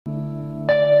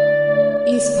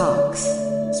eSparks,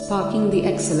 sparking the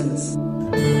excellence.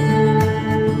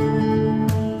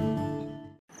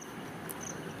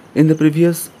 In the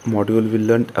previous module, we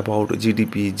learnt about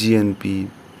GDP, GNP,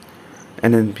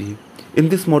 NNP. In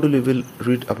this module, we will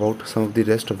read about some of the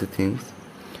rest of the things.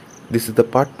 This is the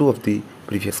part 2 of the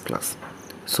previous class.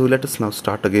 So let us now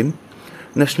start again.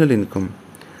 National income.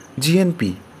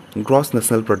 GNP, gross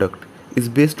national product, is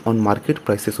based on market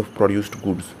prices of produced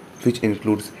goods, which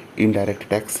includes indirect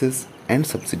taxes and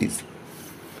subsidies.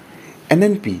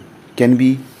 NNP can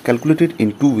be calculated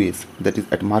in two ways, that is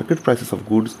at market prices of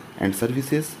goods and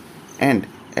services and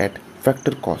at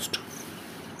factor cost.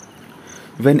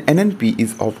 When NNP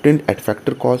is obtained at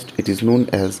factor cost, it is known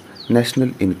as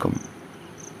national income.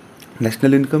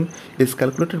 National income is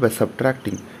calculated by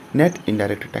subtracting net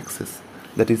indirect taxes,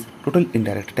 that is total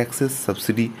indirect taxes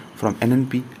subsidy from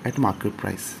NNP at market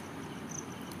price.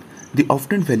 The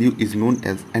obtained value is known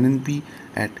as NNP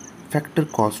at factor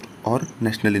cost or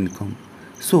national income.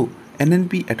 So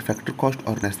NNP at factor cost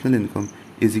or national income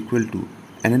is equal to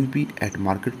NNP at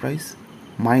market price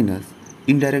minus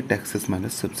indirect taxes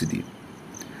minus subsidy.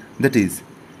 That is,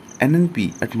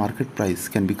 NNP at market price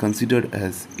can be considered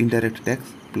as indirect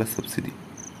tax plus subsidy.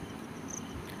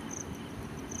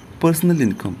 Personal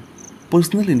income.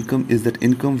 Personal income is that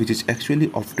income which is actually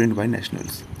obtained by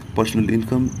nationals. Personal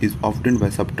income is obtained by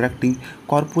subtracting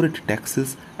corporate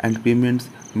taxes and payments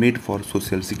made for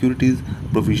social securities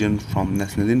provision from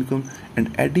national income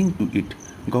and adding to it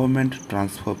government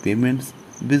transfer payments,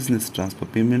 business transfer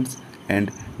payments,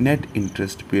 and net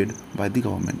interest paid by the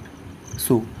government.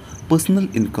 So,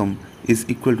 personal income is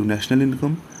equal to national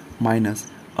income minus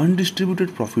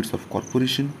undistributed profits of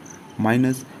corporation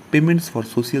minus payments for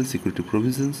social security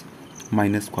provisions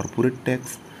minus corporate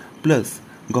tax plus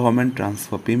government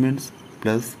transfer payments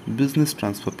plus business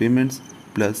transfer payments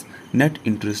plus net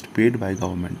interest paid by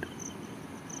government.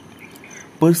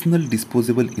 Personal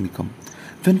disposable income.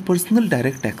 When personal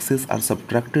direct taxes are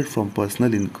subtracted from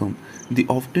personal income, the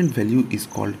obtained value is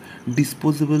called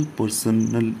disposable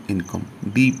personal income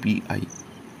DPI.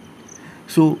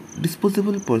 So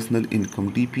disposable personal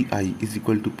income DPI is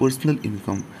equal to personal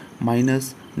income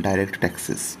minus direct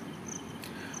taxes.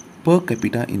 Per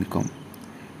capita income.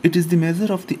 It is the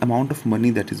measure of the amount of money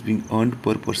that is being earned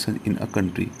per person in a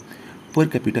country. Per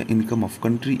capita income of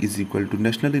country is equal to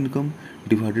national income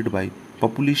divided by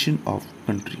population of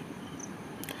country.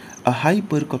 A high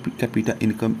per capita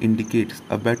income indicates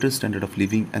a better standard of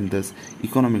living and thus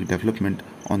economic development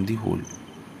on the whole.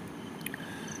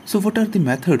 So what are the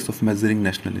methods of measuring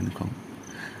national income?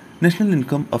 National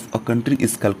income of a country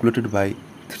is calculated by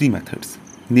three methods,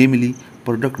 namely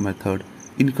product method,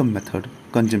 income method,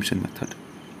 consumption method.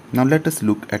 Now let us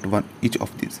look at each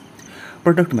of these.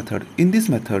 Product method. In this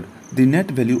method, the net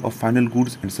value of final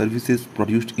goods and services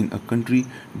produced in a country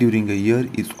during a year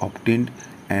is obtained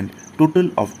and total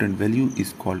obtained value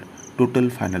is called total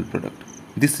final product.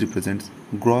 This represents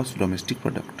gross domestic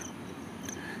product.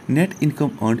 Net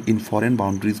income earned in foreign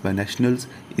boundaries by nationals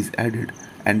is added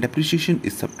and depreciation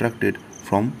is subtracted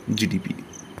from GDP.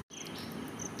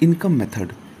 Income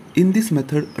method. In this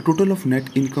method, a total of net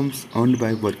incomes earned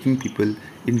by working people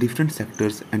in different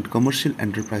sectors and commercial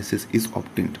enterprises is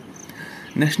obtained.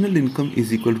 National income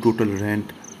is equal to total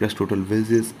rent plus total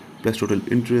wages plus total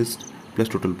interest plus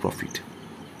total profit.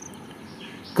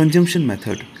 Consumption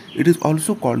method. It is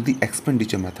also called the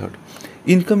expenditure method.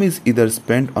 Income is either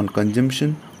spent on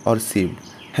consumption or saved.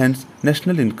 Hence,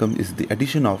 national income is the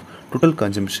addition of total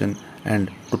consumption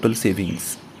and total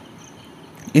savings.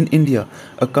 In India,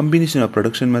 a combination of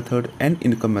production method and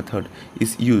income method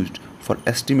is used for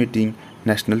estimating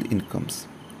national incomes.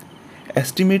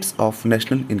 Estimates of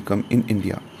national income in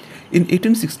India. In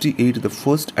 1868, the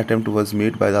first attempt was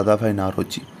made by Dadabhai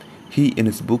Naoroji. He, in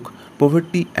his book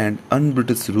Poverty and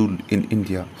Un-British Rule in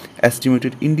India,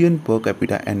 estimated Indian per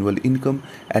capita annual income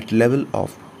at level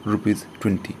of Rs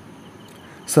 20.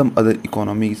 Some other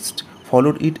economists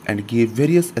followed it and gave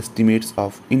various estimates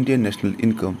of Indian national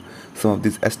income. Some of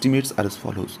these estimates are as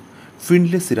follows.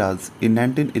 Findlay Siraj in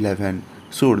 1911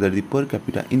 showed that the per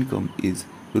capita income is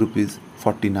Rs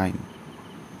 49.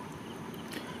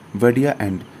 Vadia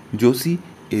and Joshi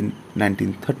in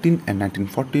 1913 and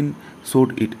 1914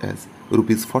 showed it as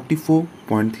Rs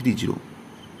 44.30.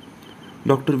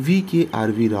 Dr.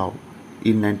 V.K.R.V. Rao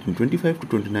in 1925 to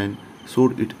 29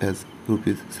 showed it as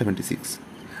Rs 76.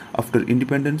 After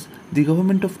independence, the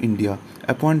Government of India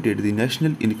appointed the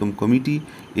National Income Committee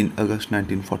in August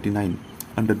 1949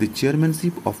 under the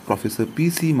chairmanship of Professor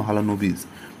P.C. Mahalanobis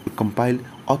to compile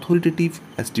authoritative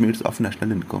estimates of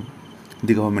national income.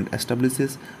 The government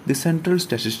establishes the Central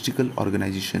Statistical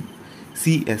Organization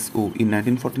CSO in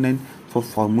 1949 for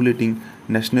formulating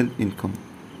national income.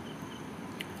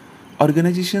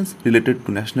 Organizations related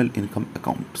to national income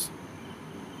accounts.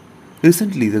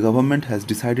 Recently, the government has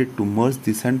decided to merge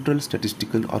the Central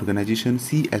Statistical Organization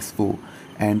CSO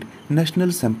and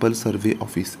National Sample Survey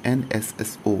Office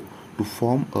NSSO to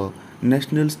form a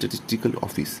National Statistical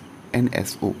Office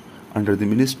NSO under the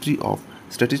Ministry of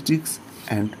Statistics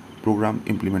and Program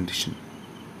Implementation.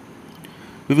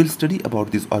 We will study about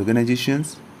these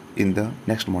organizations in the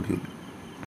next module.